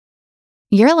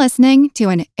You're listening to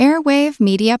an Airwave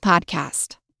Media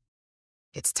Podcast.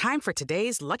 It's time for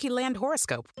today's Lucky Land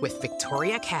horoscope with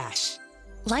Victoria Cash.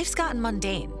 Life's gotten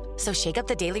mundane, so shake up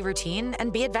the daily routine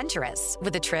and be adventurous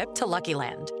with a trip to Lucky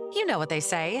Land. You know what they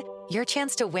say, your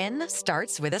chance to win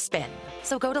starts with a spin.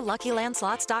 So go to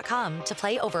LuckyLandSlots.com to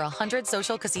play over 100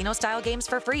 social casino-style games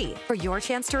for free for your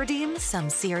chance to redeem some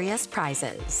serious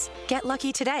prizes. Get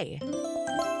lucky today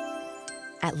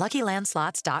at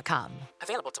LuckyLandSlots.com.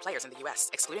 Available to players in the U.S.,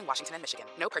 excluding Washington and Michigan.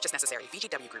 No purchase necessary.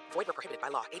 VGW Group. Void where prohibited by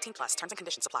law. 18+. Terms and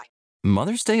conditions apply.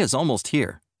 Mother's Day is almost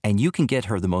here, and you can get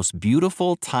her the most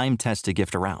beautiful, time-tested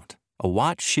gift around. A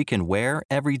watch she can wear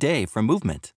every day from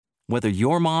Movement. Whether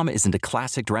your mom is into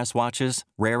classic dress watches,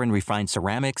 rare and refined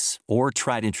ceramics, or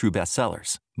tried-and-true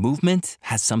bestsellers, Movement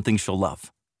has something she'll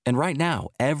love. And right now,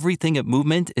 everything at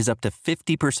Movement is up to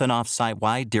 50% off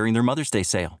site-wide during their Mother's Day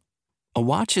sale. A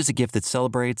watch is a gift that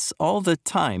celebrates all the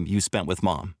time you spent with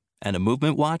mom. And a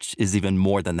Movement watch is even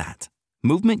more than that.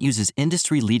 Movement uses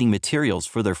industry-leading materials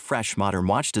for their fresh, modern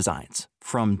watch designs.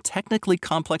 From technically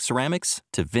complex ceramics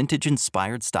to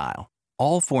vintage-inspired style.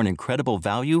 All for an incredible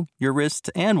value your wrist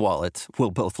and wallet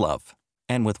will both love.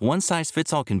 And with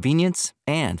one-size-fits-all convenience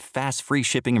and fast free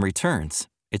shipping and returns,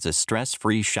 it's a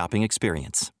stress-free shopping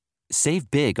experience.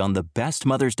 Save big on the best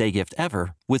Mother's Day gift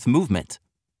ever with Movement.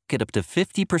 Get up to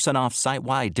 50% off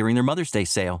site-wide during their Mother's Day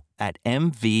sale at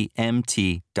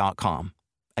MVMT.com.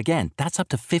 Again, that's up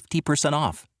to 50%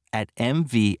 off at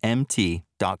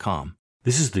MVMT.com.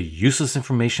 This is the Useless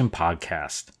Information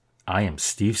Podcast. I am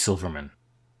Steve Silverman.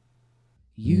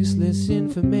 Useless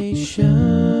information.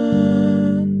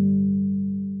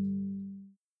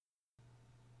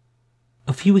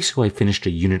 A few weeks ago, I finished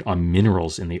a unit on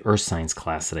minerals in the earth science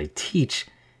class that I teach,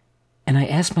 and I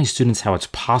asked my students how it's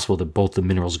possible that both the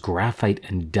minerals graphite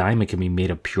and diamond can be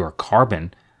made of pure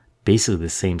carbon, basically the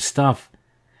same stuff,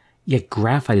 yet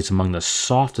graphite is among the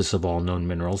softest of all known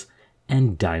minerals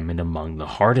and diamond among the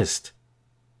hardest.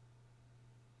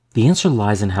 The answer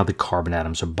lies in how the carbon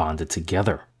atoms are bonded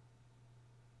together.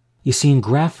 You see, in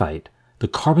graphite, the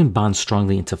carbon bonds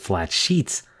strongly into flat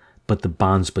sheets, but the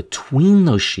bonds between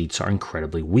those sheets are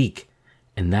incredibly weak,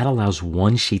 and that allows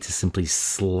one sheet to simply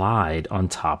slide on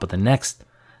top of the next.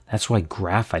 That's why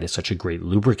graphite is such a great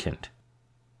lubricant.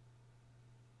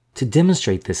 To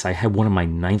demonstrate this, I had one of my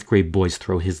 9th grade boys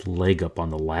throw his leg up on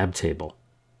the lab table.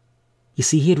 You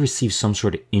see, he had received some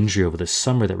sort of injury over the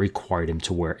summer that required him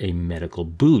to wear a medical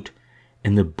boot,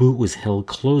 and the boot was held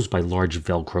closed by large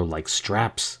Velcro-like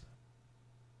straps.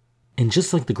 And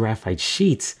just like the graphite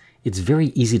sheets, it's very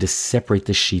easy to separate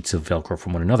the sheets of Velcro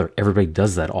from one another. Everybody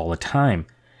does that all the time.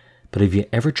 But have you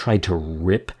ever tried to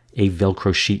rip a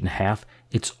Velcro sheet in half?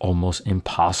 It's almost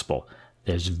impossible.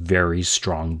 There's very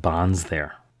strong bonds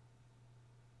there.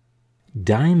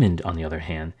 Diamond, on the other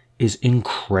hand, is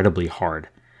incredibly hard.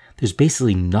 There's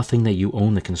basically nothing that you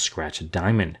own that can scratch a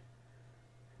diamond.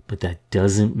 But that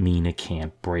doesn't mean it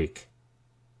can't break.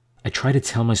 I try to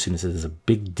tell my students that there's a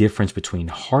big difference between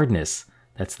hardness,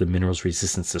 that's the mineral's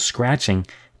resistance to scratching,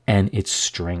 and its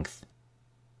strength.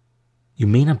 You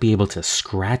may not be able to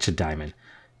scratch a diamond,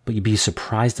 but you'd be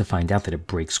surprised to find out that it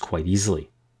breaks quite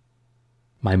easily.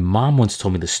 My mom once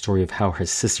told me the story of how her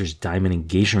sister's diamond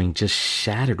engagement ring just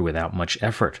shattered without much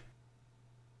effort.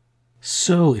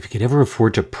 So, if you could ever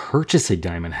afford to purchase a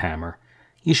diamond hammer,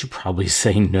 you should probably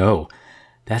say no.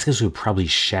 That's because it would probably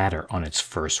shatter on its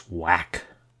first whack.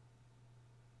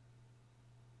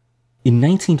 In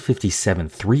 1957,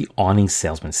 3 awning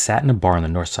salesmen sat in a bar on the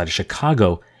north side of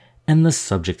Chicago, and the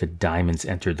subject of diamonds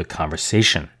entered the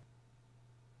conversation.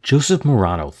 Joseph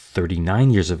Morano,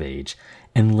 39 years of age,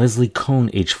 and Leslie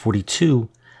Cohn, age 42,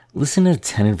 listened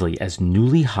attentively as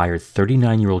newly hired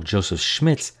 39-year-old Joseph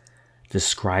Schmitz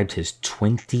described his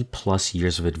 20-plus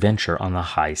years of adventure on the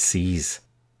high seas.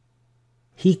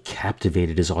 He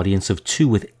captivated his audience of 2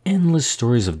 with endless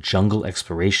stories of jungle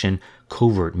exploration,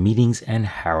 covert meetings, and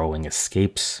harrowing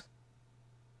escapes.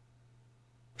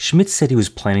 Schmitz said he was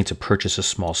planning to purchase a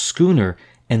small schooner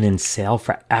and then sail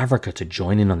for Africa to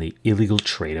join in on the illegal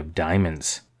trade of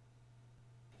diamonds.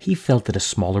 He felt that a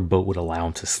smaller boat would allow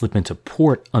him to slip into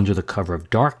port under the cover of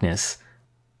darkness,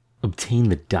 obtain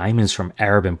the diamonds from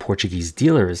Arab and Portuguese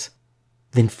dealers,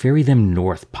 then ferry them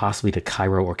north, possibly to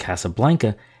Cairo or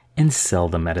Casablanca, and sell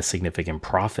them at a significant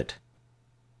profit.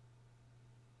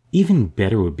 Even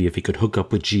better would be if he could hook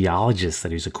up with geologists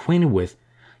that he was acquainted with.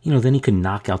 Then he could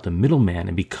knock out the middleman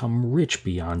and become rich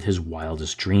beyond his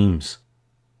wildest dreams.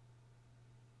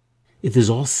 If this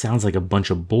all sounds like a bunch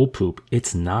of bullpoop,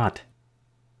 it's not.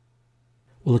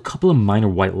 While a couple of minor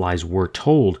white lies were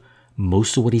told,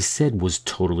 most of what he said was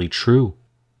totally true.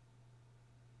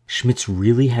 Schmitz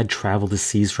really had traveled the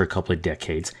seas for a couple of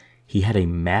decades. He had a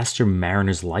master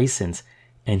mariner's license,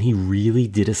 and he really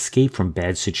did escape from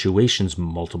bad situations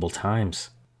multiple times.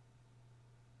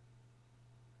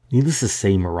 Needless to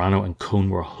say, Marano and Cohn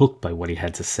were hooked by what he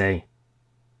had to say.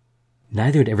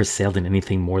 Neither had ever sailed in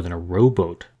anything more than a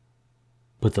rowboat,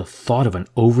 but the thought of an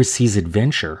overseas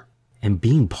adventure and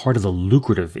being part of the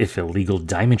lucrative, if illegal,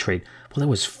 diamond trade, well, that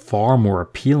was far more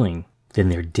appealing than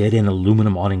their dead-end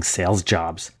aluminum awning sales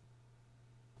jobs.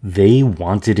 They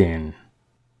wanted in.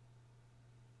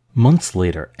 Months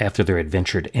later, after their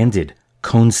adventure had ended,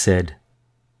 Cohn said,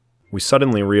 "We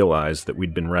suddenly realized that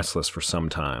we'd been restless for some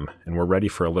time, and were ready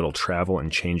for a little travel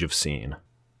and change of scene."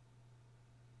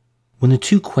 When the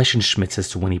two questioned Schmitz as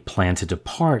to when he planned to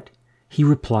depart, he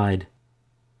replied,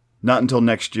 "Not until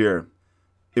next year.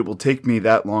 It will take me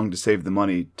that long to save the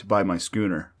money to buy my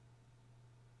schooner."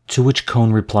 To which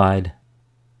Cohn replied,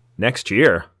 "Next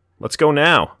year? Let's go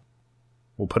now.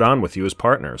 We'll put on with you as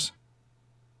partners."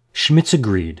 Schmitz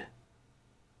agreed.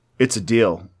 "It's a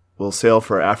deal. We'll sail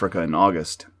for Africa in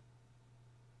August."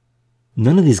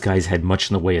 None of these guys had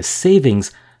much in the way of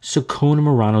savings, so Cohn and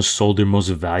Marano sold their most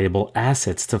valuable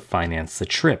assets to finance the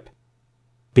trip.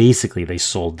 Basically, they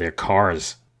sold their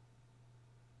cars.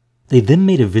 They then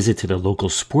made a visit to the local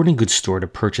sporting goods store to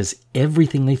purchase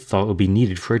everything they thought would be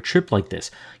needed for a trip like this.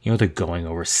 They're going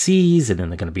overseas, and then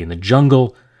they're going to be in the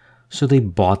jungle. So they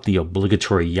bought the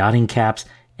obligatory yachting caps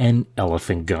and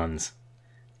elephant guns.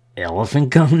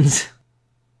 Elephant guns?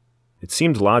 It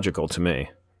seemed logical to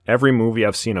me. Every movie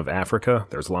I've seen of Africa,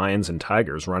 there's lions and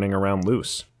tigers running around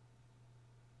loose.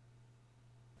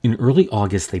 In early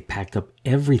August, they packed up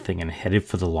everything and headed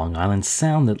for the Long Island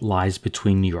Sound that lies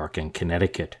between New York and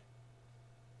Connecticut.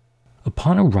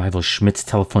 Upon arrival, Schmitz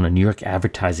telephoned a New York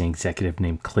advertising executive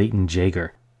named Clayton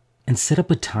Jaeger and set up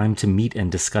a time to meet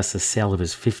and discuss the sale of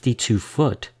his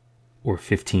 52-foot, or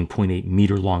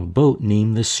 15.8-meter-long boat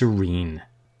named the Serene.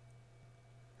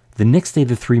 The next day,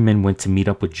 the three men went to meet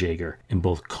up with Jaeger, and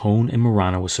both Cohn and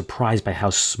Marano were surprised by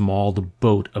how small the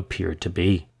boat appeared to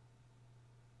be.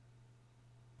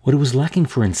 What it was lacking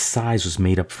for in size was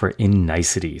made up for in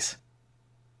niceties.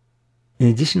 In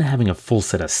addition to having a full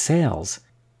set of sails,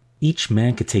 each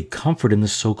man could take comfort in the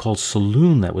so-called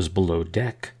saloon that was below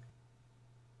deck.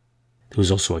 There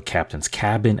was also a captain's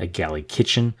cabin, a galley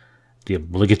kitchen, the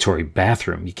obligatory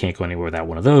bathroom, you can't go anywhere without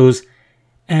one of those,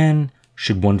 and,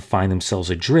 should one find themselves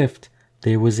adrift,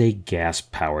 there was a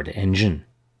gas-powered engine.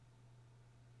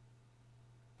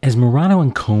 As Marano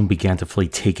and Cohn began to fully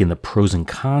take in the pros and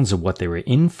cons of what they were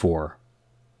in for,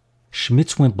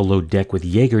 Schmitz went below deck with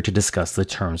Jaeger to discuss the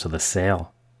terms of the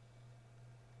sale.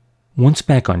 Once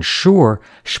back on shore,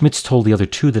 Schmitz told the other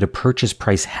two that a purchase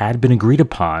price had been agreed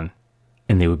upon,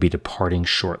 and they would be departing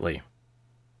shortly.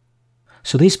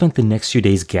 So they spent the next few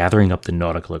days gathering up the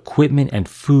nautical equipment and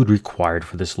food required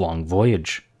for this long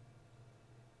voyage.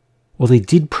 While they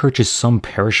did purchase some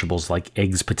perishables like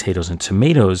eggs, potatoes, and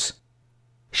tomatoes,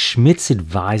 Schmitz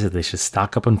advised that they should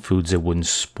stock up on foods that wouldn't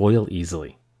spoil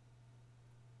easily.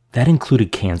 That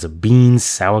included cans of beans,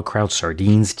 sauerkraut,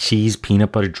 sardines, cheese,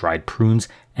 peanut butter, dried prunes,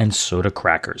 and soda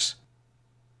crackers.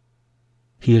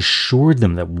 He assured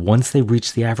them that once they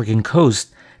reached the African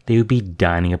coast, they would be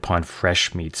dining upon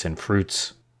fresh meats and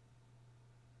fruits.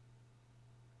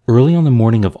 Early on the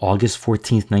morning of August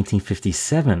 14,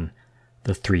 1957,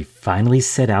 the three finally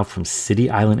set out from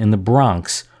City Island in the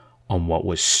Bronx on what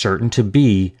was certain to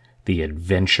be the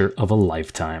adventure of a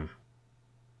lifetime.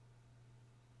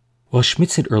 While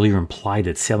Schmitz had earlier implied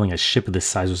that sailing a ship of this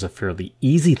size was a fairly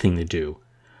easy thing to do,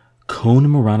 Cohn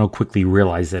and Marano quickly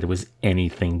realized that it was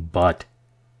anything but.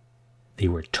 They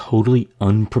were totally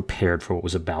unprepared for what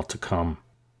was about to come.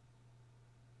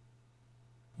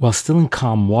 While still in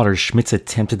calm waters, Schmitz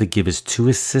attempted to give his two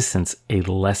assistants a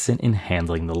lesson in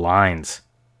handling the lines.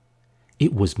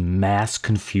 It was mass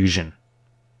confusion.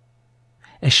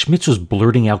 As Schmitz was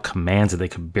blurting out commands that they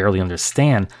could barely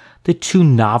understand, the two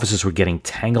novices were getting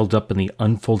tangled up in the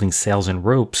unfolding sails and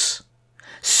ropes,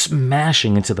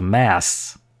 smashing into the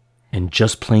masts, and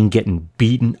just plain getting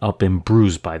beaten up and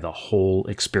bruised by the whole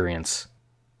experience.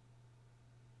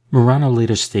 Marano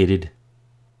later stated,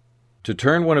 "To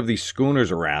turn one of these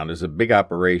schooners around is a big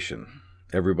operation.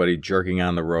 Everybody jerking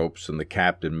on the ropes and the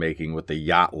captain making with the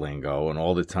yacht lingo, and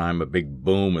all the time a big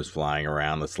boom is flying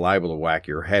around that's liable to whack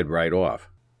your head right off."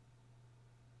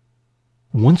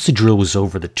 Once the drill was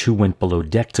over, the two went below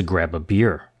deck to grab a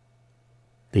beer.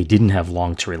 They didn't have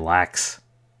long to relax.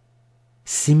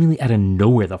 Seemingly out of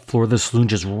nowhere, the floor of the saloon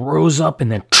just rose up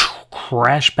and then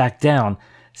crashed back down,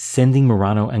 sending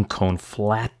Marano and Cohn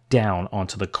flat down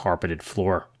onto the carpeted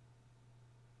floor.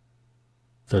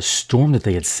 The storm that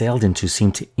they had sailed into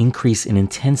seemed to increase in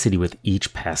intensity with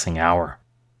each passing hour.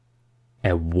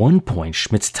 At one point,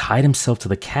 Schmitz tied himself to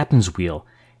the captain's wheel,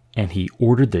 and he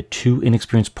ordered the two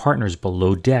inexperienced partners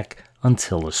below deck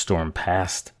until the storm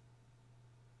passed.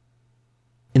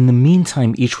 In the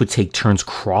meantime, each would take turns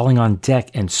crawling on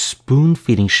deck and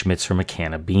spoon-feeding Schmitz from a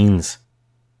can of beans.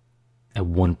 At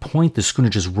one point, the schooner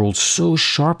just rolled so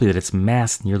sharply that its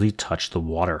mast nearly touched the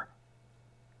water.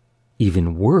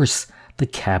 Even worse, the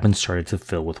cabin started to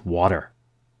fill with water.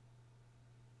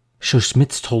 So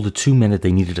Schmitz told the two men that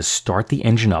they needed to start the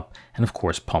engine up and of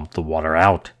course pump the water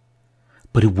out.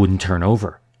 But it wouldn't turn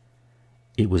over.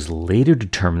 It was later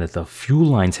determined that the fuel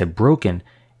lines had broken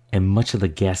and much of the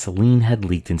gasoline had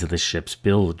leaked into the ship's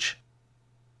bilge.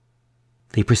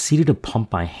 They proceeded to pump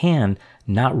by hand,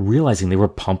 not realizing they were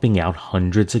pumping out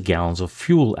hundreds of gallons of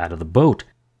fuel out of the boat.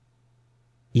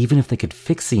 Even if they could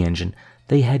fix the engine,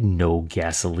 they had no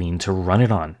gasoline to run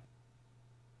it on.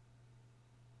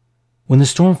 When the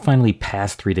storm finally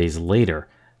passed 3 days later,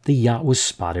 the yacht was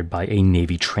spotted by a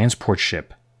Navy transport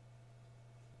ship.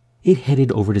 It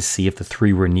headed over to see if the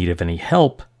three were in need of any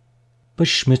help, but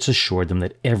Schmitz assured them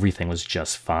that everything was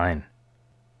just fine.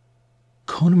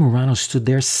 Cohn and Morano stood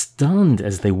there stunned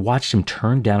as they watched him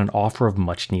turn down an offer of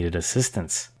much-needed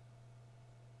assistance.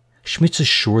 Schmitz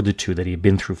assured the two that he had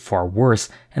been through far worse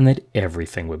and that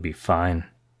everything would be fine.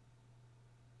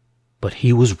 But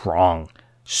he was wrong.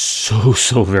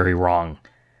 So very wrong.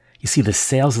 You see, the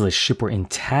sails of the ship were in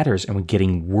tatters and were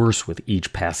getting worse with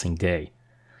each passing day.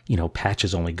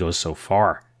 Patches only go so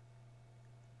far.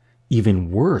 Even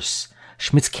worse,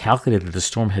 Schmitz calculated that the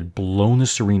storm had blown the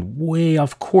Serene way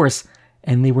off course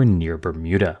and they were near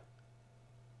Bermuda.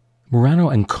 Morano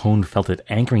and Cohn felt that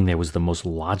anchoring there was the most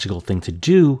logical thing to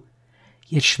do,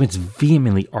 yet Schmitz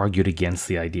vehemently argued against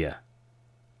the idea.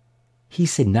 He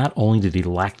said not only did he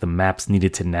lack the maps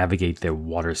needed to navigate their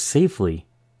waters safely,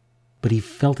 but he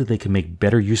felt that they could make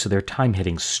better use of their time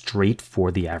heading straight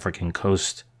for the African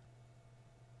coast.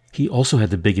 He also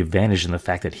had the big advantage in the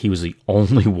fact that he was the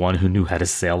only one who knew how to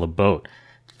sail a boat.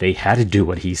 They had to do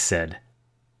what he said.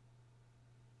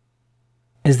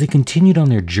 As they continued on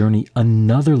their journey,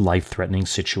 another life-threatening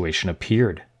situation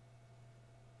appeared.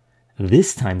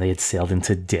 This time they had sailed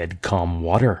into dead calm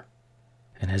water.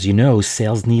 And as you know,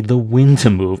 sails need the wind to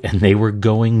move, and they were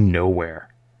going nowhere.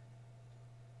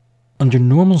 Under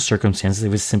normal circumstances, they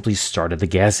would simply started the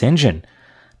gas engine,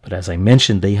 but as I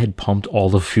mentioned, they had pumped all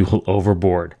the fuel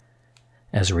overboard.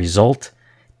 As a result,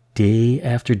 day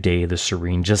after day, the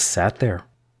Serene just sat there.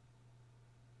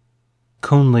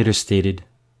 Cohn later stated,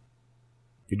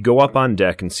 "You'd go up on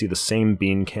deck and see the same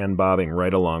bean can bobbing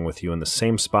right along with you in the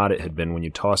same spot it had been when you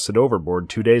tossed it overboard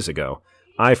 2 days ago.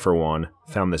 I, for one,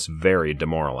 found this very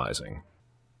demoralizing."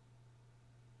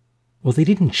 While they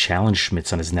didn't challenge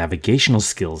Schmitz on his navigational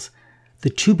skills, the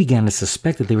two began to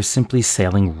suspect that they were simply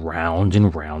sailing round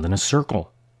and round in a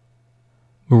circle.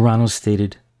 Morano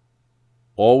stated,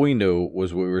 "All we knew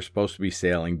was we were supposed to be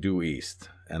sailing due east,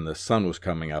 and the sun was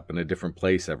coming up in a different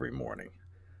place every morning.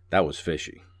 That was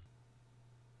fishy."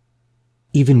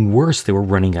 Even worse, they were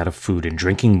running out of food and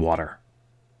drinking water.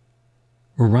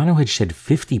 Morano had shed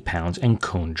 50 pounds and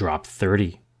Cohn dropped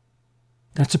 30.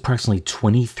 That's approximately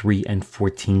 23 and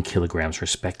 14 kilograms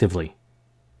respectively.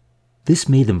 This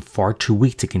made them far too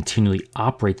weak to continually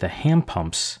operate the hand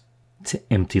pumps to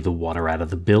empty the water out of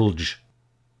the bilge.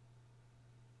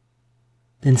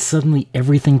 Then suddenly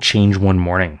everything changed one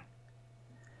morning.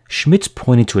 Schmitz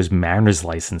pointed to his mariner's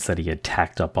license that he had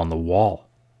tacked up on the wall.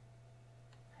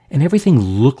 And everything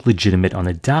looked legitimate on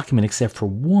the document except for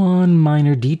one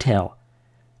minor detail.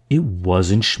 It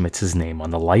wasn't Schmitz's name on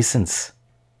the license.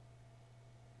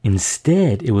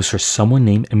 Instead, it was for someone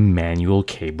named Emmanuel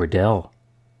K. Burdell.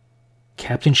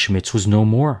 Captain Schmitz was no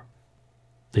more.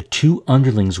 The two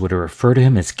underlings were to refer to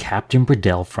him as Captain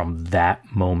Burdell from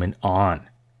that moment on.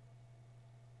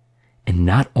 And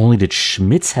not only did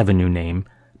Schmitz have a new name,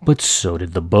 but so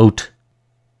did the boat.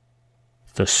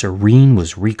 The Serene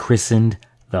was rechristened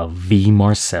the V.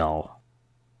 Marcel.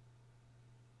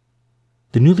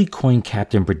 The newly coined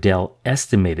Captain Burdell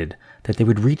estimated that they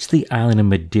would reach the island of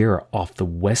Madeira off the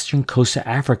western coast of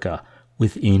Africa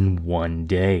within 1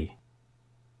 day.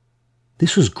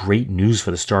 This was great news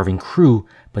for the starving crew,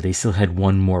 but they still had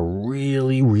one more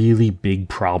really big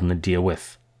problem to deal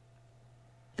with.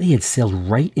 They had sailed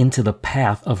right into the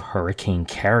path of Hurricane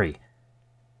Carrie.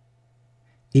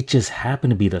 It just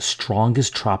happened to be the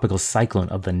strongest tropical cyclone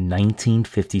of the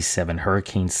 1957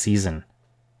 hurricane season.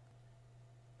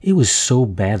 It was so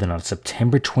bad that on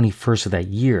September 21st of that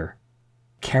year,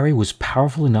 Carrie was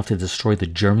powerful enough to destroy the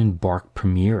German bark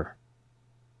Premier.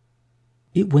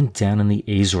 It went down in the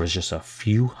Azores just a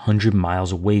few hundred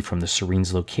miles away from the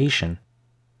Serene's location,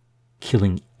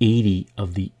 killing 80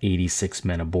 of the 86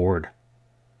 men aboard.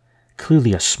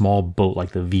 Clearly a small boat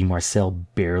like the V. Marcel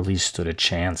barely stood a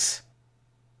chance.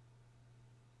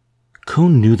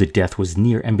 Cohn knew the death was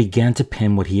near and began to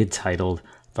pen what he had titled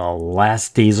The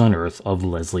Last Days on Earth of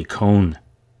Leslie Cohn.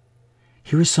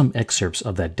 Here are some excerpts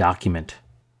of that document.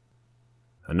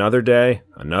 Another day,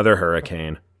 another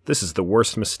hurricane. This is the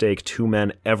worst mistake 2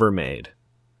 men ever made.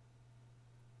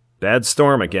 Bad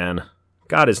storm again.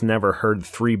 God has never heard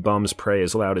 3 bums pray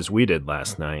as loud as we did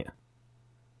last night.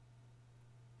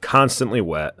 Constantly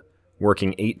wet,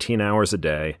 working 18 hours a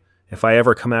day. If I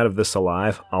ever come out of this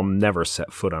alive, I'll never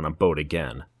set foot on a boat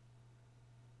again.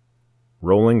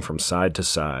 Rolling from side to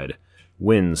side,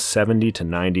 winds 70 to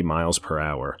 90 miles per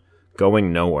hour,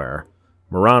 going nowhere.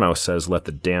 Morano says let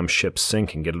the damn ship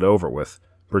sink and get it over with.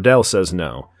 Burdell says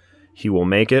no. He will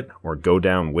make it or go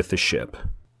down with the ship.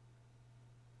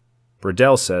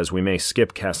 Burdell says we may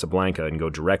skip Casablanca and go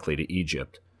directly to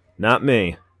Egypt. Not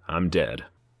me. I'm dead.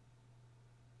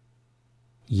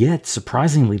 Yet,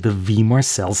 surprisingly, the V.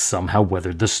 Marcel somehow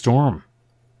weathered the storm.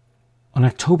 On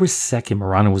October 2nd,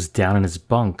 Morano was down in his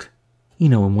bunk,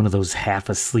 in one of those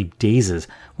half-asleep dazes,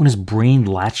 when his brain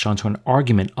latched onto an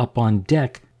argument up on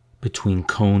deck between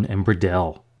Cohn and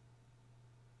Burdell.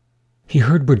 He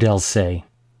heard Burdell say,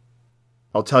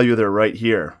 "I'll tell you they're right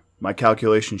here. My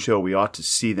calculations show we ought to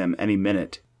see them any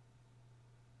minute."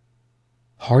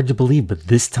 Hard to believe, but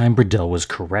this time Burdell was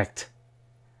correct.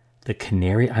 The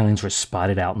Canary Islands were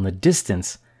spotted out in the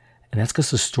distance, and that's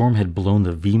because the storm had blown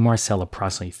the V. Marcel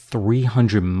approximately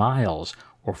 300 miles,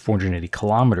 or 480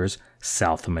 kilometers,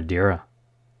 south of Madeira.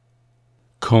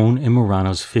 Cohn and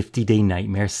Morano's 50-day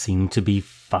nightmare seemed to be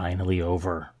finally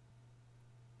over.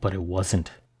 But it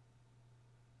wasn't.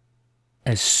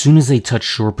 As soon as they touched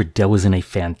shore, Burdell was in a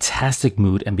fantastic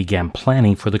mood and began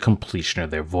planning for the completion of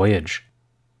their voyage.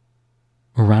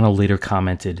 Morano later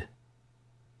commented,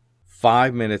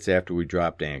 5 minutes after we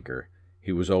dropped anchor,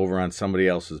 he was over on somebody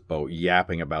else's boat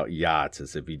yapping about yachts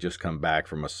as if he'd just come back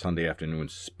from a Sunday afternoon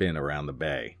spin around the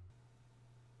bay.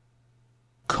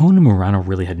 Cohn and Morano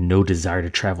really had no desire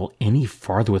to travel any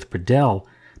farther with Burdell,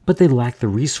 but they lacked the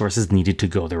resources needed to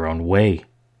go their own way.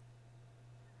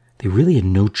 They really had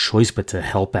no choice but to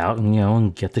help out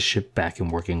and get the ship back in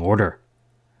working order.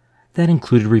 That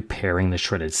included repairing the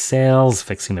shredded sails,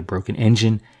 fixing the broken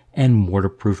engine, and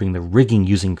waterproofing the rigging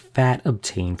using fat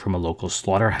obtained from a local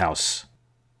slaughterhouse.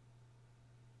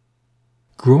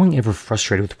 Growing ever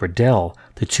frustrated with Burdell,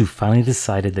 the two finally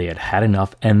decided they had had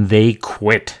enough and they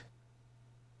quit.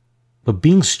 But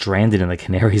being stranded in the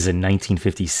Canaries in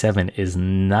 1957 is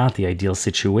not the ideal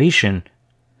situation,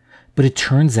 but it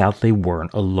turns out they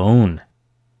weren't alone.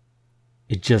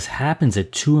 It just happens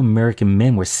that 2 American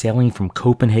men were sailing from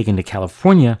Copenhagen to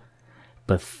California,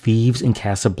 but thieves in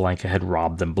Casablanca had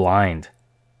robbed them blind.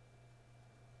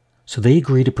 So they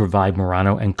agreed to provide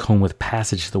Morano and Cohn with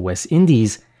passage to the West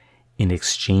Indies in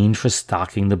exchange for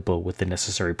stocking the boat with the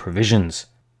necessary provisions.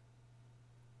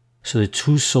 So the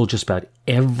two sold just about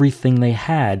everything they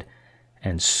had,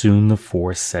 and soon the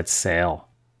 4 set sail.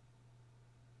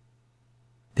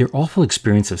 Their awful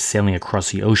experience of sailing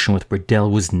across the ocean with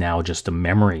Burdell was now just a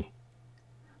memory.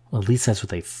 Well, at least that's what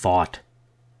they thought.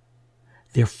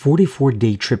 Their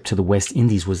 44-day trip to the West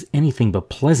Indies was anything but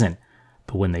pleasant,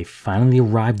 but when they finally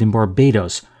arrived in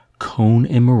Barbados, Cohn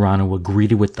and Morano were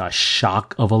greeted with the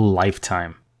shock of a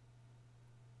lifetime.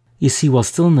 You see, while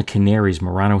still in the Canaries,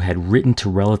 Morano had written to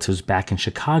relatives back in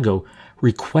Chicago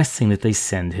requesting that they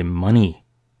send him money.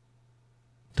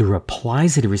 The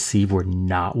replies that he received were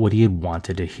not what he had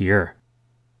wanted to hear.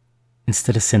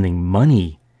 Instead of sending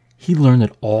money, he learned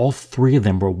that all 3 of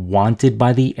them were wanted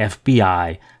by the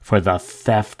FBI for the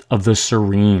theft of the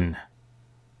Serene.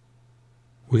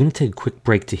 We're going to take a quick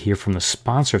break to hear from the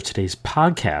sponsor of today's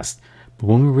podcast, but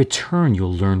when we return,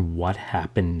 you'll learn what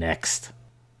happened next.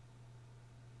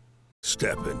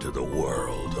 Step into the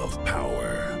world of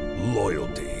power,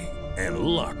 loyalty, and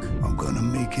luck. I'm gonna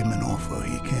make him an offer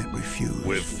he can't refuse.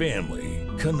 With family,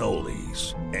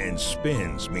 cannolis, and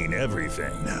spins mean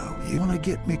everything. Now, you wanna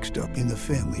get mixed up in the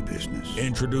family business.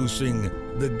 Introducing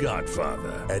The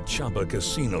Godfather at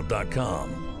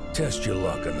ChumbaCasino.com. Test your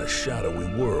luck in the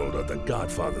shadowy world of The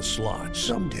Godfather slot.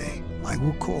 Someday, I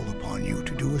will call upon you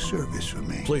to do a service for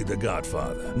me. Play The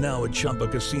Godfather, now at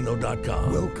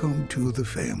ChumbaCasino.com. Welcome to the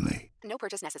family. No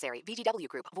purchase necessary. VGW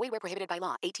Group. Void where prohibited by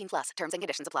law. 18+. Terms and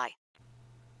conditions apply.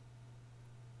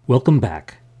 Welcome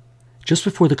back. Just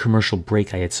before the commercial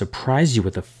break, I had surprised you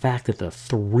with the fact that the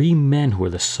 3 men who are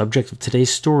the subject of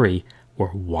today's story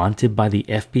or wanted by the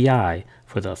FBI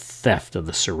for the theft of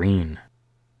the Serene.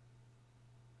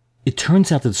 It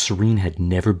turns out that the Serene had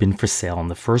never been for sale in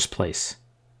the first place.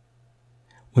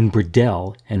 When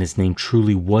Burdell, and his name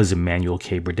truly was Emmanuel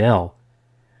K. Burdell,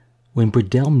 when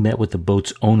Burdell met with the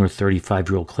boat's owner,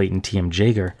 35-year-old Clayton T.M.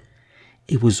 Jaeger,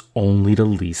 it was only to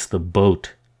lease the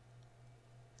boat.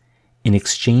 In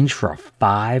exchange for a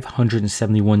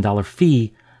 $571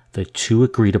 fee, the two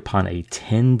agreed upon a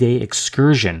 10-day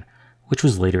excursion, which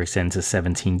was later extended to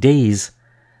 17 days,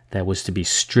 that was to be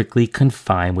strictly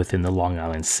confined within the Long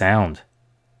Island Sound.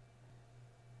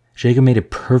 Jaeger made it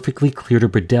perfectly clear to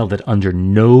Burdell that under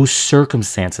no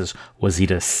circumstances was he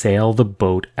to sail the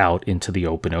boat out into the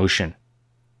open ocean.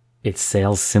 Its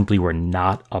sails simply were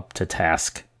not up to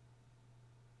task.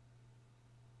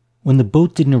 When the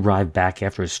boat didn't arrive back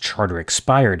after his charter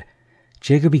expired,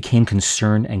 Jaeger became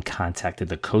concerned and contacted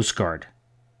the Coast Guard.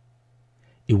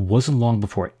 It wasn't long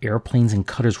before airplanes and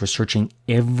cutters were searching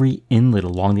every inlet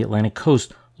along the Atlantic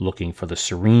coast looking for the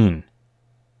Serene.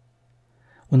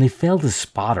 When they failed to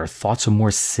spot her, thoughts of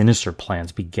more sinister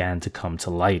plans began to come to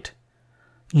light.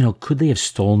 Could they have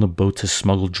stolen the boat to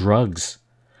smuggle drugs?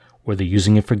 Were they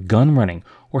using it for gun running?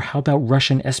 Or how about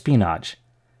Russian espionage?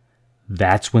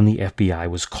 That's when the FBI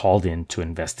was called in to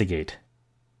investigate.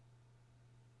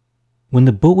 When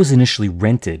the boat was initially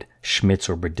rented, Schmitz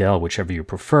or Burdell, whichever you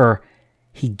prefer,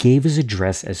 he gave his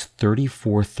address as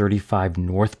 3435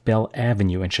 North Bell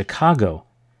Avenue in Chicago.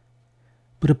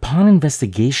 But upon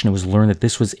investigation, it was learned that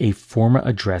this was a former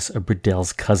address of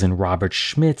Burdell's cousin Robert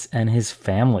Schmitz and his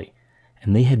family,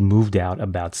 and they had moved out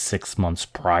about 6 months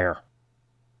prior.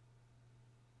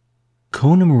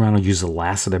 Cohn and Marano used the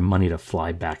last of their money to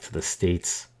fly back to the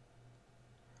States.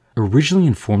 Originally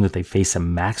informed that they faced a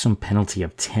maximum penalty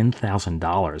of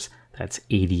 $10,000, that's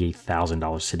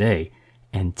 $88,000 today,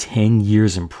 and 10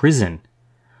 years in prison,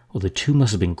 well, the two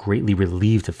must have been greatly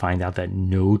relieved to find out that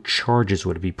no charges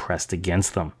would be pressed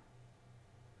against them.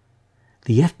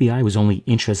 The FBI was only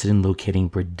interested in locating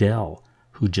Burdell,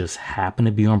 who just happened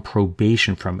to be on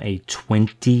probation from a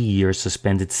 20-year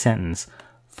suspended sentence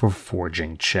for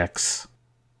forging checks.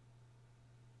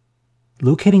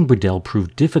 Locating Burdell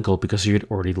proved difficult because he had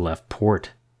already left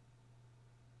port.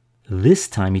 This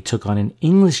time he took on an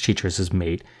English teacher as his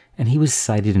mate, and he was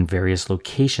sighted in various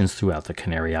locations throughout the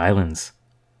Canary Islands.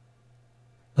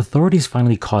 Authorities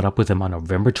finally caught up with him on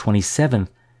November 27th,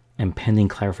 and pending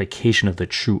clarification of the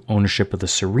true ownership of the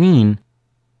Serene,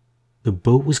 the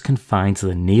boat was confined to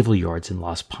the naval yards in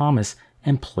Las Palmas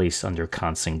and placed under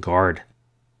constant guard.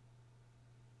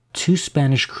 2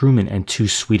 Spanish crewmen and 2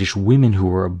 Swedish women who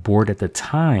were aboard at the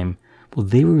time, well,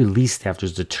 they were released after it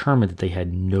was determined that they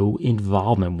had no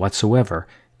involvement whatsoever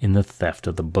in the theft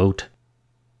of the boat.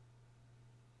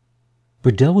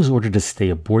 Burdell was ordered to stay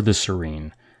aboard the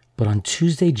Serene, but on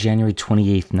Tuesday, January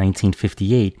 28,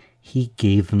 1958, he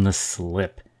gave them the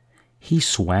slip. He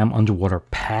swam underwater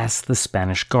past the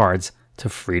Spanish guards to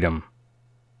freedom.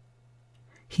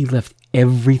 He left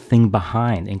everything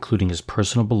behind, including his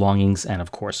personal belongings and,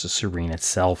 of course, the Serene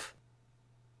itself.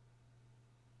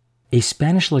 A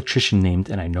Spanish electrician named,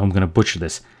 and I know I'm going to butcher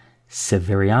this,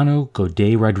 Severiano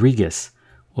Godet Rodriguez.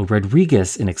 Well,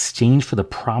 Rodriguez, in exchange for the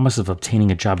promise of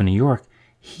obtaining a job in New York,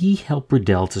 he helped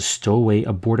Burdell to stow away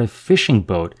aboard a fishing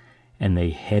boat, and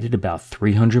they headed about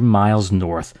 300 miles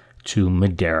north to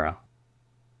Madeira.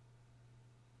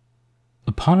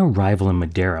 Upon arrival in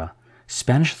Madeira,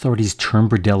 Spanish authorities turned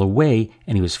Burdell away,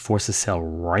 and he was forced to sail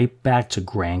right back to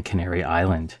Gran Canary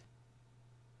Island.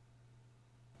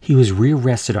 He was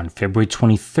rearrested on February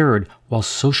 23rd while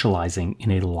socializing in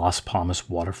a Las Palmas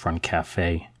waterfront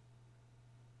cafe.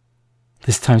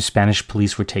 This time, Spanish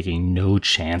police were taking no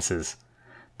chances.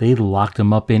 They locked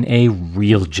him up in a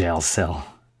real jail cell.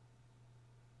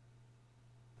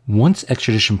 Once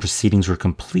extradition proceedings were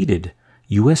completed,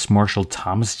 U.S. Marshal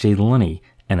Thomas J. Lunny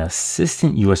and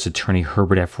Assistant U.S. Attorney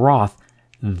Herbert F. Roth,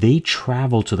 they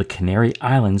traveled to the Canary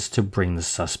Islands to bring the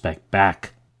suspect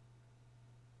back.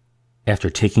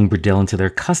 After taking Burdell into their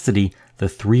custody, the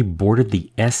three boarded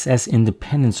the SS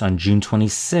Independence on June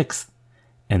 26th,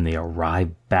 and they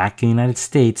arrived back in the United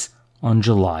States on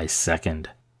July 2nd.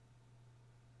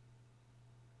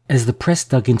 As the press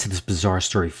dug into this bizarre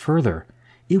story further,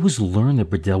 it was learned that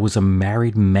Burdell was a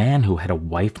married man who had a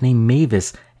wife named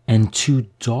Mavis and 2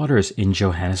 daughters in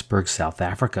Johannesburg, South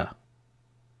Africa.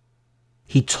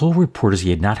 He told reporters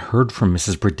he had not heard from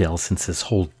Mrs. Burdell since this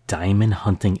whole diamond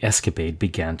hunting escapade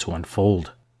began to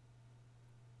unfold.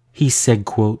 He said,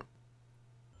 quote,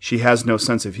 "She has no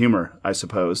sense of humor, I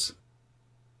suppose."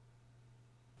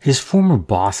 His former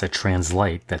boss at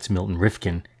Translite, that's Milton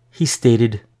Rifkin, he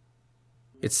stated,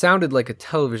 It sounded like a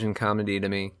television comedy to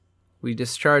me. We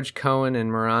discharged Cohen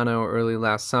and Morano early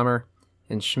last summer,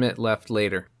 and Schmidt left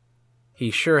later.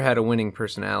 He sure had a winning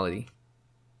personality.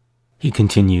 He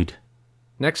continued.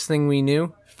 Next thing we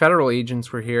knew, federal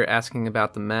agents were here asking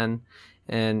about the men,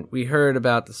 and we heard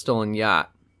about the stolen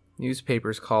yacht.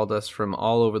 Newspapers called us from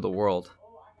all over the world.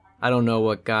 I don't know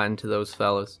what got into those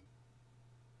fellas.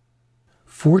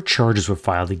 4 charges were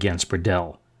filed against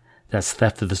Burdell. That's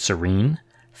theft of the Serene,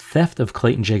 theft of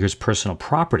Clayton Jaeger's personal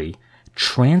property,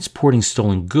 transporting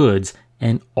stolen goods,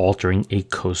 and altering a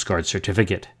Coast Guard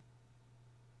certificate.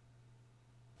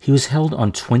 He was held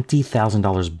on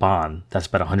 $20,000 bond, that's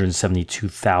about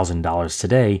 $172,000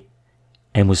 today,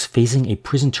 and was facing a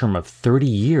prison term of 30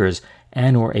 years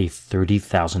and or a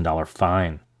 $30,000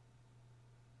 fine.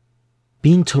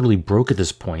 Being totally broke at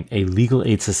this point, a Legal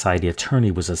Aid Society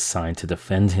attorney was assigned to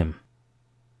defend him.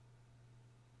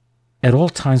 At all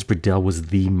times, Burdell was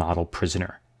the model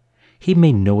prisoner. He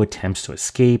made no attempts to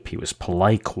escape, he was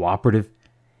polite, cooperative,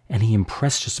 and he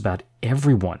impressed just about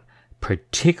everyone,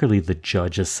 particularly the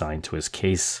judge assigned to his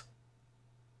case.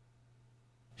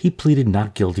 He pleaded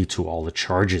not guilty to all the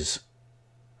charges.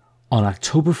 On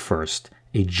October 1st,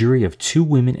 a jury of 2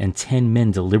 women and 10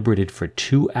 men deliberated for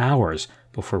 2 hours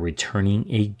before returning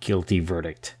a guilty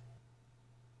verdict.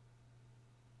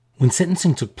 When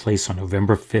sentencing took place on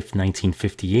November 5,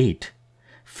 1958,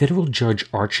 Federal Judge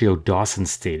Archie O. Dawson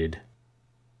stated,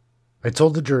 I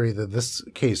told the jury that this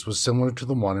case was similar to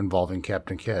the one involving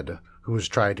Captain Kidd, who was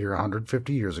tried here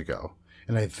 150 years ago,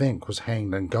 and I think was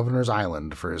hanged on Governor's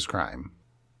Island for his crime.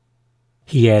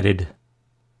 He added,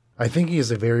 I think he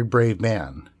is a very brave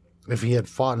man. If he had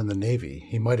fought in the Navy,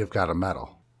 he might have got a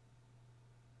medal.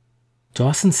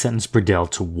 Dawson sentenced Burdell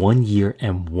to 1 year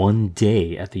and 1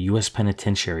 day at the U.S.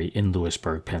 Penitentiary in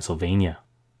Lewisburg, Pennsylvania.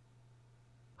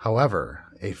 However,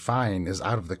 a fine is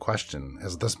out of the question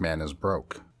as this man is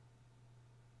broke.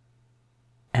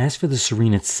 As for the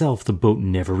Serene itself, the boat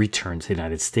never returned to the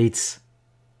United States.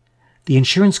 The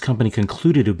insurance company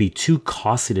concluded it would be too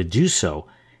costly to do so,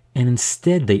 and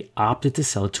instead they opted to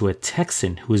sell it to a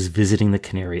Texan who was visiting the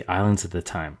Canary Islands at the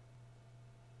time.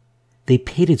 They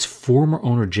paid its former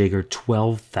owner Jaeger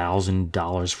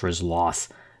 $12,000 for his loss.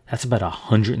 That's about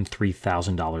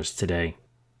 $103,000 today.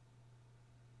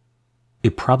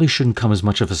 It probably shouldn't come as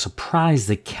much of a surprise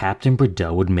that Captain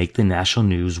Burdell would make the national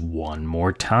news one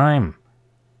more time.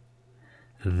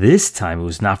 This time it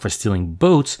was not for stealing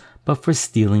boats, but for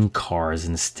stealing cars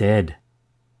instead.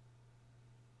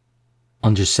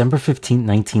 On December 15,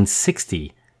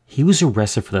 1960, he was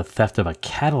arrested for the theft of a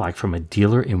Cadillac from a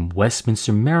dealer in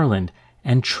Westminster, Maryland,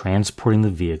 and transporting the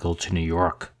vehicle to New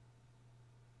York.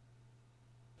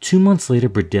 2 months later,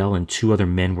 Burdell and 2 other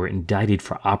men were indicted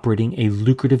for operating a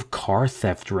lucrative car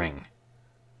theft ring.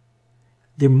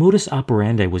 Their modus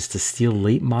operandi was to steal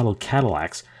late-model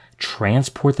Cadillacs,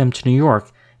 transport them to New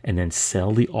York, and then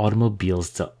sell the automobiles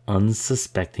to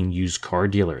unsuspecting used car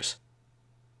dealers.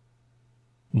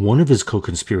 One of his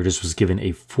co-conspirators was given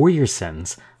a 4-year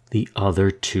sentence, the other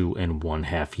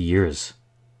 2.5 years.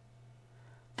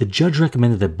 The judge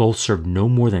recommended that both serve no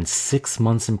more than 6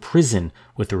 months in prison,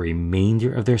 with the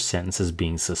remainder of their sentences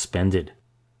being suspended.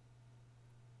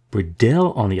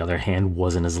 Burdell, on the other hand,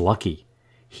 wasn't as lucky.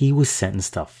 He was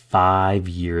sentenced to 5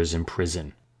 years in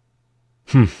prison.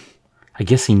 I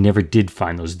guess he never did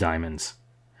find those diamonds.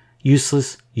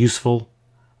 Useless, useful,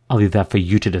 I'll leave that for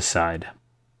you to decide.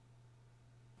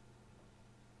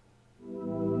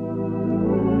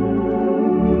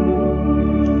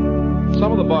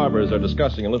 Some of the barbers are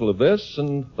discussing a little of this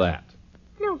and that.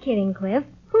 No kidding, Cliff.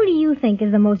 Who do you think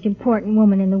is the most important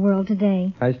woman in the world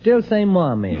today? I still say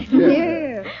Mommy.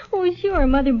 Yeah. Oh, sure,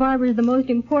 Mother Barbara's the most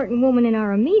important woman in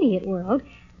our immediate world.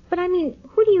 But I mean,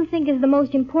 who do you think is the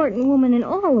most important woman in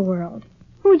all the world?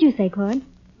 Who would you say, Claude?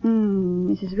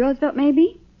 Mrs. Roosevelt,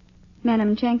 maybe?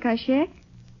 Madame Chiang-Kai-shek?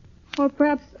 Or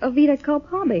perhaps Ovida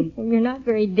Kopabi? You're not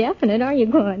very definite, are you,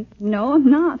 Claude? No,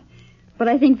 I'm not. But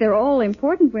I think they're all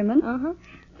important women. Uh-huh.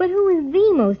 But who is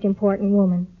the most important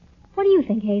woman? What do you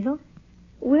think, Hazel?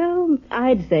 Well,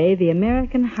 I'd say the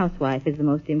American housewife is the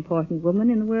most important woman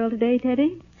in the world today,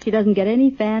 Teddy. She doesn't get any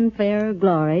fanfare or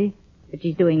glory, but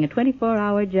she's doing a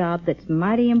 24-hour job that's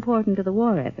mighty important to the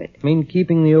war effort. Mean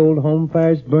keeping the old home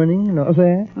fires burning and all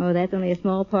that? Oh, that's only a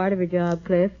small part of her job,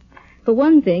 Cliff. For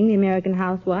one thing, the American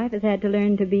housewife has had to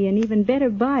learn to be an even better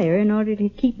buyer in order to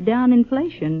keep down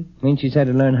inflation. Mean she's had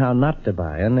to learn how not to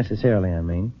buy, unnecessarily,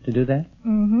 to do that?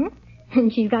 Mm-hmm.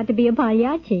 And she's got to be a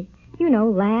pagliacci. You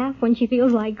know, laugh when she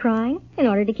feels like crying in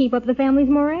order to keep up the family's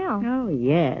morale. Oh,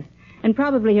 yes. And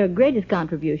probably her greatest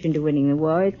contribution to winning the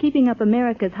war is keeping up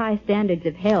America's high standards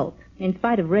of health, in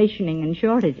spite of rationing and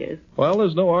shortages. Well,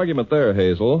 there's no argument there,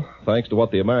 Hazel. Thanks to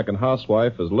what the American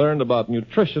housewife has learned about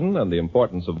nutrition and the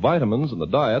importance of vitamins in the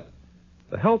diet,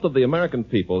 the health of the American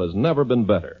people has never been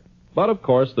better. But, of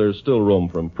course, there's still room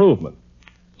for improvement.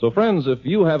 So, friends, if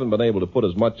you haven't been able to put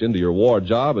as much into your war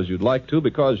job as you'd like to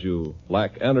because you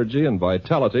lack energy and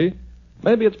vitality,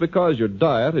 maybe it's because your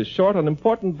diet is short on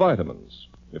important vitamins.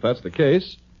 If that's the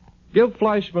case, give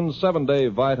Fleischmann's 7-Day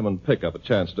Vitamin Pickup a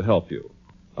chance to help you.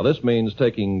 Now, this means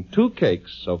taking 2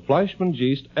 cakes of Fleischmann's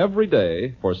yeast every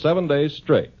day for 7 days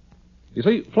straight. You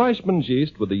see, Fleischmann's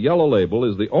yeast with the yellow label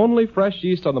is the only fresh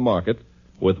yeast on the market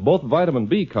with both vitamin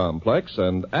B complex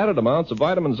and added amounts of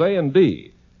vitamins A and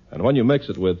D. And when you mix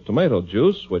it with tomato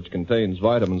juice, which contains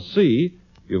vitamin C,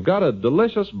 you've got a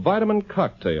delicious vitamin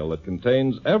cocktail that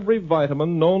contains every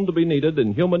vitamin known to be needed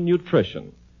in human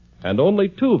nutrition. And only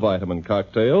 2 vitamin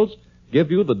cocktails give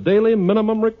you the daily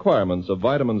minimum requirements of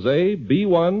vitamins A,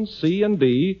 B1, C, and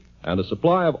D, and a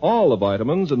supply of all the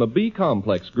vitamins in the B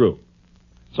complex group.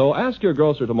 So ask your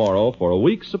grocer tomorrow for a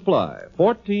week's supply,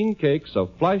 14 cakes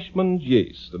of Fleischmann's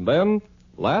yeast. And then,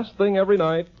 last thing every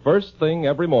night, first thing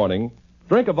every morning,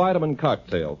 drink a vitamin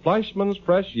cocktail, Fleischmann's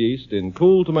fresh yeast in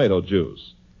cool tomato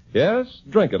juice. Yes,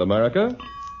 drink it, America.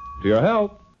 To your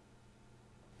health.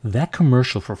 That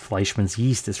commercial for Fleischmann's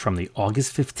yeast is from the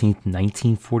August 15,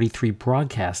 1943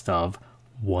 broadcast of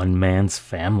One Man's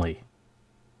Family.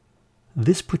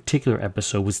 This particular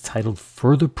episode was titled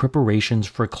Further Preparations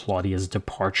for Claudia's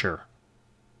Departure.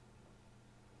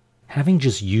 Having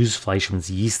just used Fleischmann's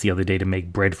yeast the other day to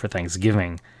make bread for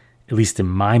Thanksgiving, at least in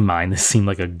my mind, this seemed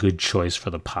like a good choice for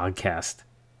the podcast.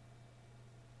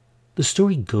 The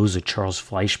story goes that Charles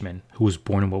Fleischmann, who was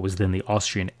born in what was then the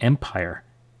Austrian Empire,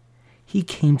 he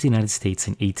came to the United States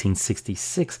in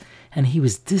 1866, and he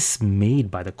was dismayed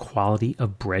by the quality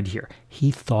of bread here.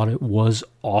 He thought it was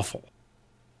awful.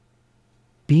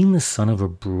 Being the son of a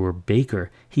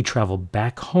brewer-baker, he traveled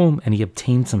back home and he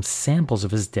obtained some samples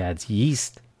of his dad's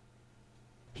yeast.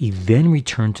 He then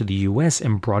returned to the U.S.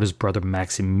 and brought his brother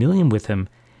Maximilian with him,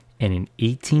 and in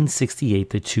 1868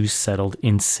 the two settled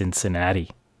in Cincinnati.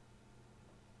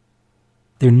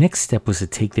 Their next step was to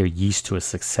take their yeast to a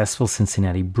successful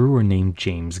Cincinnati brewer named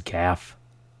James Gaff.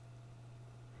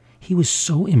 He was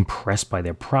so impressed by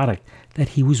their product that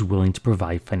he was willing to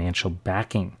provide financial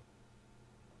backing.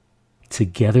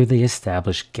 Together they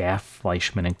established Gaff,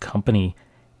 Fleischmann and Company,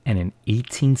 and in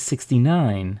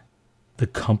 1869, the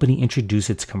company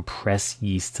introduced its compressed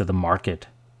yeast to the market.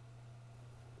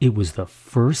 It was the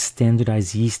first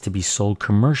standardized yeast to be sold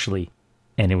commercially,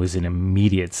 and it was an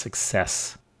immediate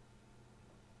success.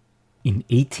 In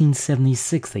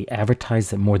 1876, they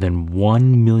advertised that more than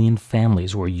 1 million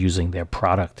families were using their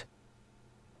product.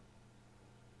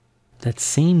 That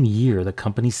same year, the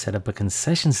company set up a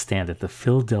concession stand at the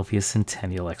Philadelphia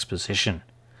Centennial Exposition.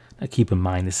 Now keep in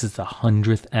mind, this is the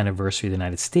 100th anniversary of the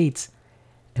United States,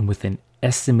 and with an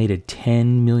estimated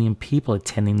 10 million people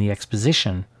attending the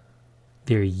exposition,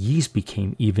 their yeast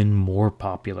became even more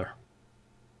popular.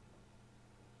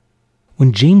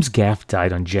 When James Gaff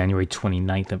died on January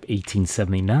 29th of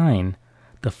 1879,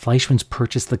 the Fleischmanns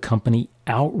purchased the company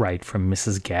outright from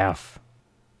Mrs. Gaff.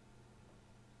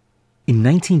 In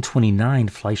 1929,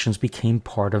 Fleischmann's became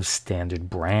part of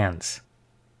Standard Brands.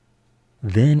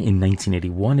 Then in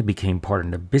 1981, it became part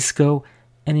of Nabisco,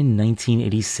 and in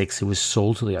 1986, it was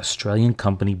sold to the Australian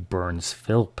company Burns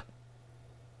Philp,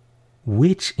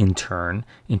 which in turn,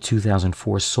 in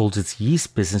 2004, sold its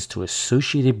yeast business to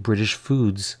Associated British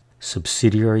Foods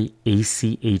subsidiary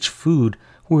ACH Food,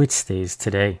 where it stays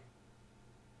today.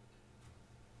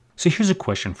 So here's a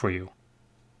question for you.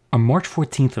 On March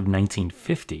 14th of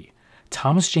 1950,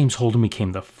 Thomas James Holden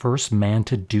became the first man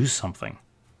to do something.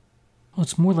 Well,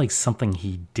 it's more like something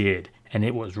he did, and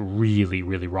it was really,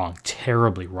 really wrong,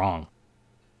 terribly wrong.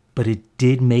 But it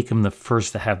did make him the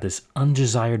first to have this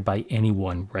undesired by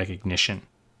anyone recognition.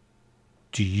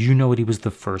 Do you know what he was the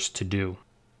first to do?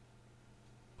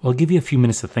 Well, I'll give you a few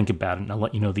minutes to think about it, and I'll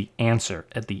let you know the answer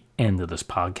at the end of this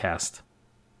podcast.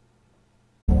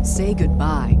 Say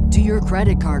goodbye to your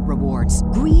credit card rewards.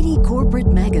 Greedy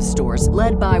corporate mega stores,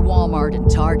 led by Walmart and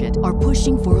Target, are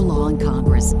pushing for a law in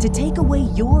Congress to take away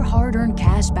your hard-earned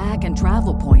cash back and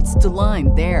travel points to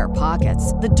line their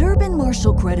pockets. The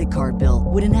Durbin-Marshall credit card bill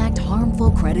would enact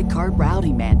harmful credit card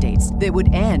routing mandates that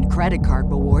would end credit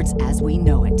card rewards as we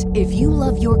know it. If you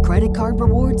love your credit card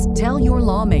rewards, tell your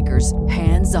lawmakers,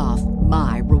 hands off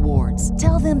my rewards.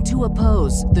 Tell them to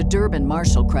oppose the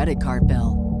Durbin-Marshall credit card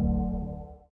bill.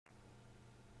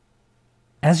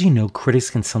 As you know, critics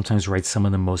can sometimes write some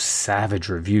of the most savage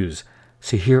reviews,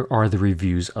 so here are the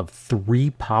reviews of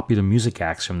 3 popular music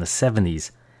acts from the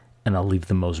 70s, and I'll leave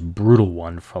the most brutal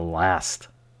one for last.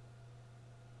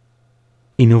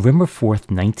 A November 4th,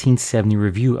 1970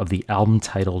 review of the album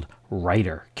titled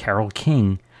Writer, Carole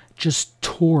King, just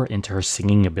tore into her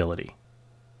singing ability.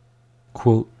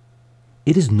 Quote,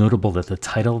 "It is notable that the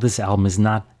title of this album is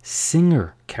not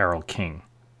Singer Carole King.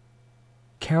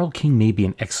 Carole King may be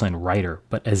an excellent writer,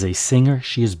 but as a singer,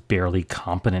 she is barely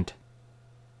competent.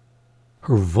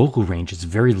 Her vocal range is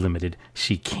very limited,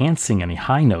 she can't sing any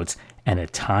high notes, and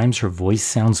at times her voice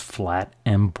sounds flat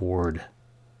and bored."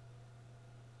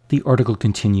 The article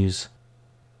continues,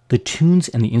 "The tunes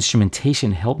and the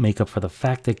instrumentation help make up for the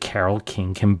fact that Carole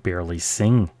King can barely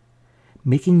sing,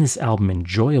 making this album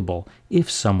enjoyable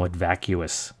if somewhat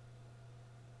vacuous."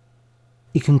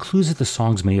 It concludes that the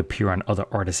songs may appear on other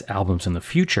artists' albums in the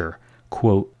future,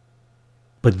 quote,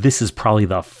 "But this is probably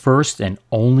the first and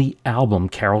only album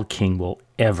Carole King will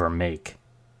ever make."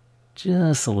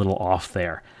 Just a little off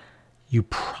there. You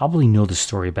probably know the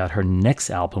story about her next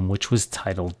album, which was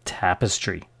titled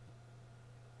Tapestry.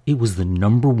 It was the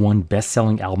 #1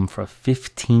 best-selling album for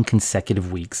 15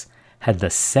 consecutive weeks, had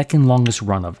the second longest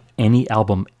run of any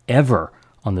album ever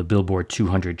on the Billboard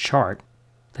 200 chart,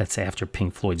 that's after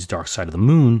Pink Floyd's Dark Side of the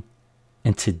Moon,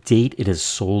 and to date it has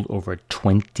sold over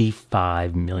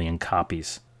 25 million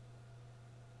copies.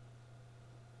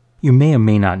 You may or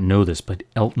may not know this, but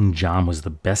Elton John was the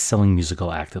best-selling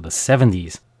musical act of the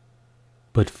 70s.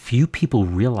 But few people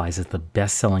realize that the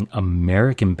best-selling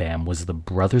American band was the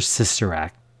brother-sister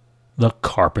act, the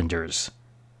Carpenters.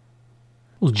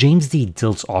 Well, James D.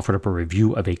 Dilts offered up a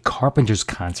review of a Carpenters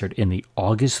concert in the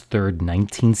August 3rd,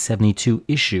 1972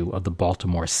 issue of the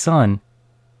Baltimore Sun,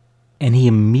 and he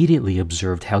immediately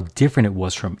observed how different it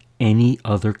was from any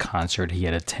other concert he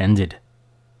had attended.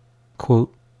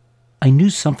 Quote, "I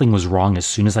knew something was wrong as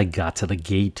soon as I got to the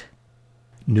gate.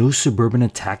 No suburban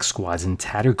attack squads in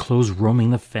tattered clothes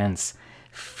roaming the fence,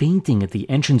 fainting at the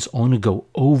entrance only to go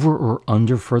over or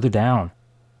under further down.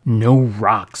 No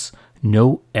rocks,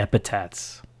 no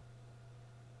epitaphs."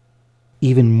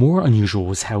 Even more unusual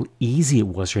was how easy it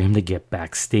was for him to get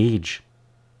backstage.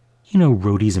 You know,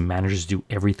 roadies and managers do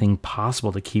everything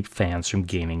possible to keep fans from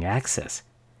gaining access.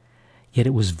 Yet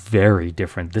it was very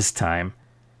different this time.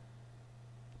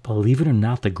 Believe it or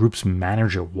not, the group's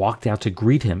manager walked out to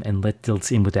greet him and let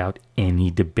Dilts in without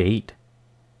any debate.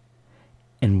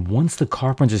 And once the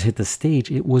Carpenters hit the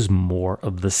stage, it was more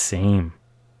of the same.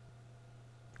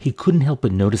 He couldn't help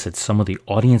but notice that some of the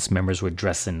audience members were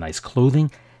dressed in nice clothing,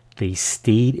 they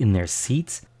stayed in their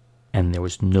seats, and there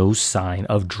was no sign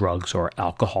of drugs or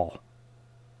alcohol.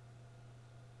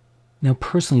 Now,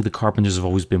 personally, the Carpenters have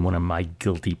always been one of my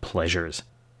guilty pleasures.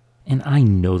 And I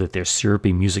know that their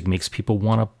syrupy music makes people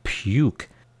want to puke.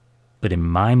 But in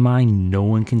my mind, no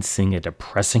one can sing a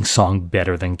depressing song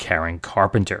better than Karen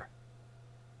Carpenter.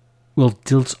 Well,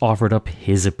 Dilts offered up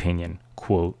his opinion,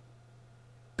 quote,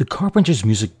 "The Carpenters'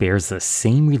 music bears the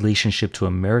same relationship to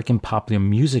American popular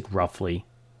music, roughly,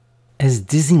 as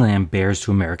Disneyland bears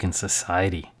to American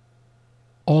society.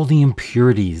 All the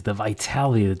impurities, the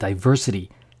vitality, the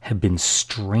diversity have been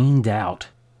strained out,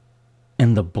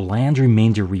 and the bland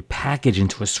remainder repackaged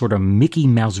into a sort of Mickey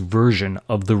Mouse version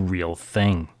of the real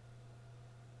thing."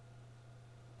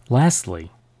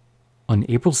 Lastly, on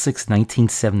April 6,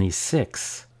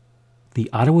 1976, the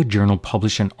Ottawa Journal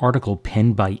published an article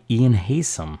penned by Ian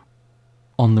Haysom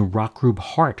on the rock group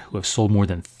Heart, who have sold more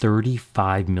than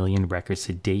 35 million records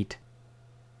to date.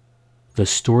 The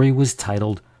story was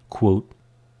titled, quote,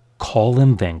 "Call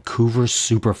them Vancouver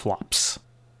Superflops."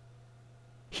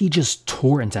 He just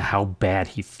tore into how bad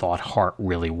he thought Heart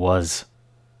really was.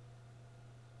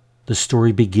 The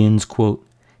story begins, quote,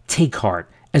 "Take Heart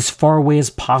as far away as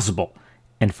possible,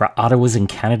 and for Ottawa's and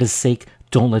Canada's sake,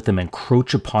 don't let them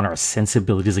encroach upon our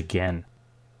sensibilities again.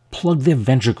 Plug their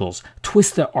ventricles,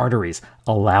 twist their arteries,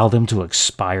 allow them to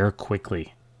expire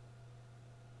quickly."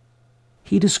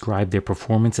 He described their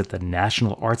performance at the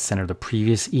National Arts Center the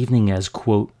previous evening as,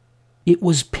 quote, "It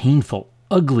was painful,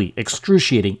 ugly,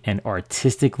 excruciating, and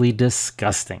artistically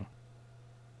disgusting."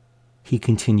 He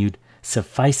continued,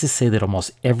 "Suffice to say that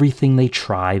almost everything they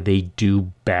try, they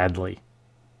do badly.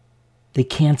 They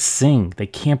can't sing, they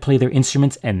can't play their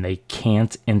instruments, and they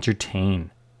can't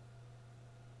entertain."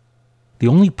 The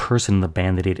only person in the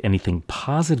band that had anything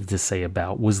positive to say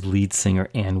about was lead singer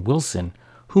Ann Wilson,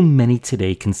 whom many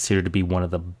today consider to be one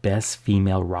of the best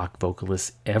female rock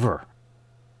vocalists ever.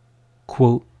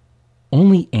 Quote,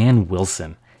 "Only Ann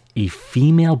Wilson, a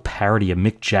female parody of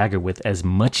Mick Jagger with as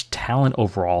much talent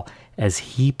overall as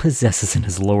he possesses in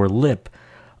his lower lip,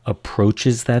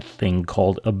 approaches that thing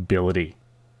called ability.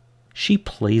 She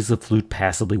plays the flute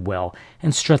passably well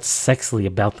and struts sexily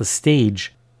about the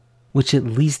stage, which at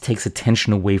least takes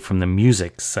attention away from the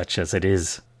music, such as it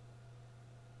is.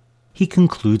 He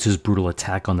concludes his brutal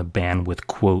attack on the band with,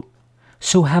 quote,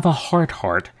 "So have a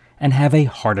heart and have a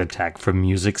heart attack for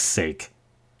music's sake."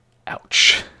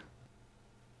 Ouch.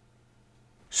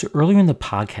 So earlier in the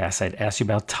podcast, I'd asked you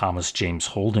about Thomas James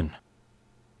Holden.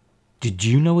 Did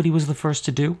you know what he was the first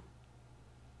to do?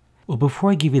 Well,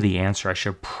 before I give you the answer, I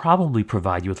should probably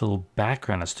provide you with a little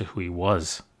background as to who he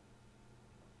was.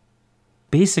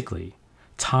 Basically,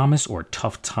 Thomas or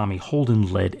Tough Tommy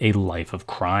Holden led a life of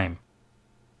crime.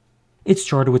 It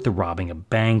started with the robbing of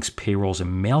banks, payrolls,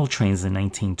 and mail trains in the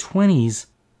 1920s,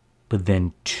 but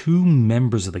then two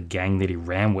members of the gang that he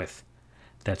ran with,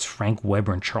 that's Frank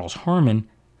Weber and Charles Harmon,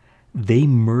 they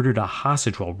murdered a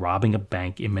hostage while robbing a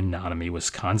bank in Menominee,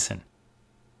 Wisconsin.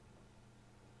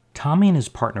 Tommy and his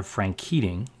partner Frank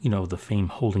Keating, the famed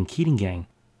Holden Keating gang,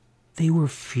 they were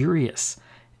furious,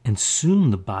 and soon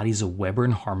the bodies of Weber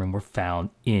and Harmon were found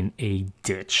in a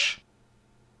ditch.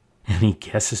 Any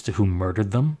guess as to who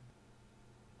murdered them?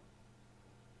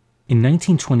 In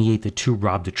 1928, the two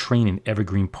robbed a train in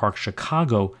Evergreen Park,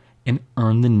 Chicago, and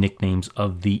earned the nicknames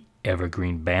of the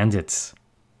Evergreen Bandits.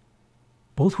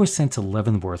 Both were sent to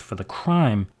Leavenworth for the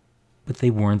crime, but they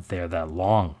weren't there that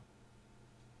long.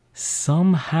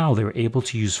 Somehow they were able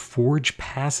to use forged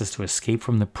passes to escape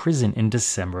from the prison in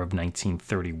December of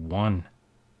 1931.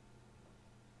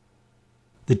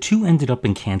 The two ended up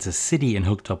in Kansas City and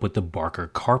hooked up with the Barker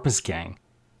Karpus gang.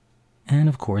 And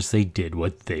of course they did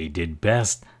what they did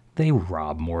best. They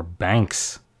robbed more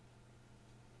banks.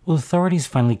 Well, authorities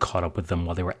finally caught up with them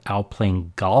while they were out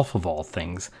playing golf of all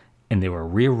things, and they were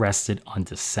rearrested on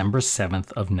December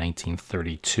 7th of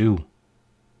 1932.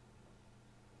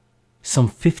 Some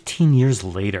 15 years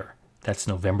later, that's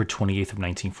November 28th of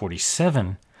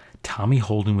 1947, Tommy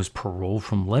Holden was paroled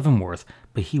from Leavenworth,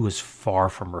 but he was far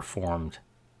from reformed.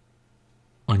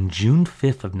 On June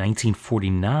 5th of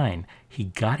 1949, he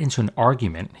got into an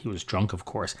argument. He was drunk, of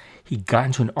course. He got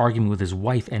into an argument with his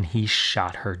wife, and he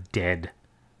shot her dead.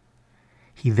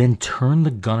 He then turned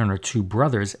the gun on her two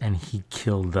brothers, and he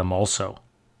killed them also.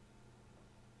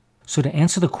 So to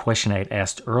answer the question I had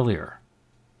asked earlier,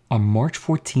 on March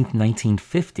 14th,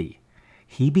 1950,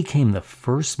 he became the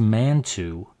first man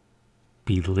to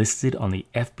be listed on the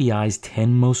FBI's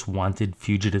 10 most wanted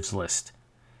fugitives list.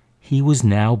 He was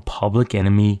now public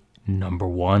enemy number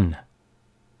 1.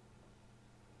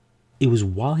 It was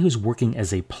while he was working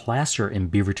as a plasterer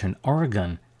in Beaverton,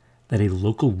 Oregon, that a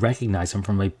local recognized him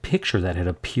from a picture that had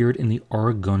appeared in the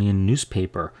Oregonian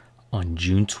newspaper on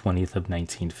June 20th of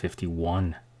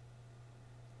 1951.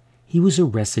 He was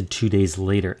arrested 2 days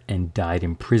later and died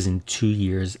in prison 2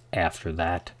 years after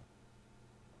that.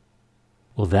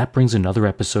 Well, that brings another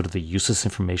episode of the Useless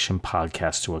Information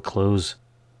Podcast to a close.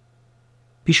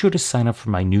 Be sure to sign up for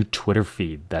my new Twitter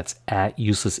feed, that's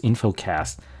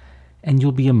 @UselessInfoCast, and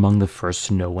you'll be among the first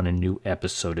to know when a new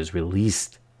episode is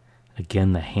released.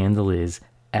 Again, the handle is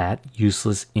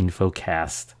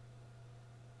 @UselessInfoCast.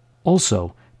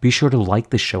 Also, be sure to like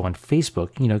the show on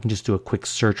Facebook. You can just do a quick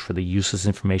search for the Useless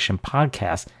Information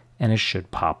Podcast, and it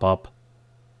should pop up.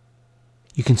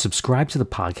 You can subscribe to the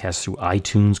podcast through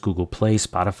iTunes, Google Play,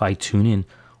 Spotify, TuneIn,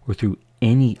 or through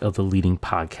any of the leading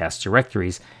podcast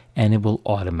directories, and it will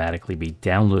automatically be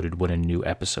downloaded when a new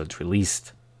episode's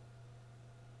released.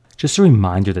 Just a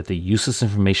reminder that the Useless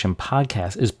Information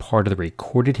Podcast is part of the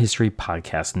Recorded History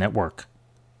Podcast Network.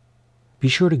 Be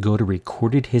sure to go to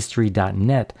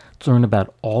recordedhistory.net to learn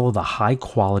about all of the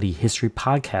high-quality history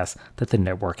podcasts that the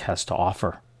network has to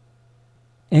offer.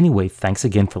 Anyway, thanks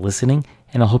again for listening,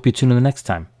 and I hope you tune in the next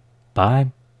time.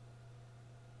 Bye.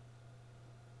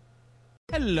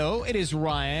 Hello, it is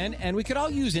Ryan, and we could all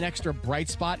use an extra bright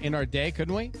spot in our day,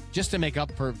 couldn't we? Just to make up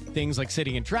for things like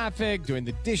sitting in traffic, doing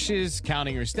the dishes,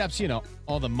 counting your steps,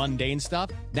 all the mundane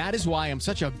stuff. That is why I'm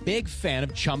such a big fan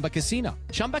of Chumba Casino.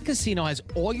 Chumba Casino has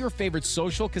all your favorite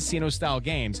social casino-style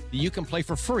games that you can play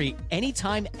for free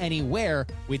anytime, anywhere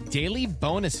with daily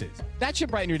bonuses. That should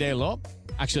brighten your day a little.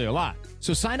 Actually, a lot.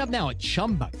 So sign up now at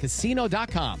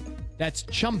ChumbaCasino.com. That's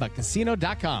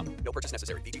ChumbaCasino.com. No purchase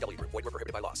necessary. VGW Group. Void where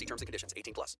prohibited by law. See terms and conditions.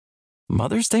 18+.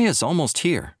 Mother's Day is almost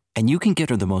here, and you can get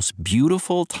her the most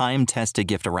beautiful time-tested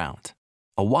gift around.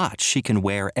 A watch she can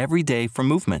wear every day from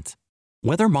Movement.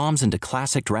 Whether mom's into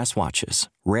classic dress watches,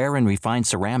 rare and refined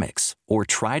ceramics, or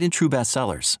tried-and-true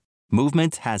bestsellers,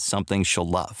 Movement has something she'll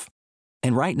love.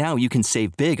 And right now, you can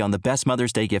save big on the best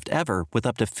Mother's Day gift ever with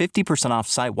up to 50% off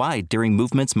site-wide during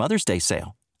Movement's Mother's Day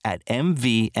sale at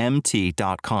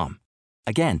MVMT.com.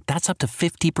 Again, that's up to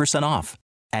 50% off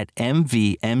at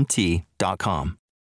MVMT.com.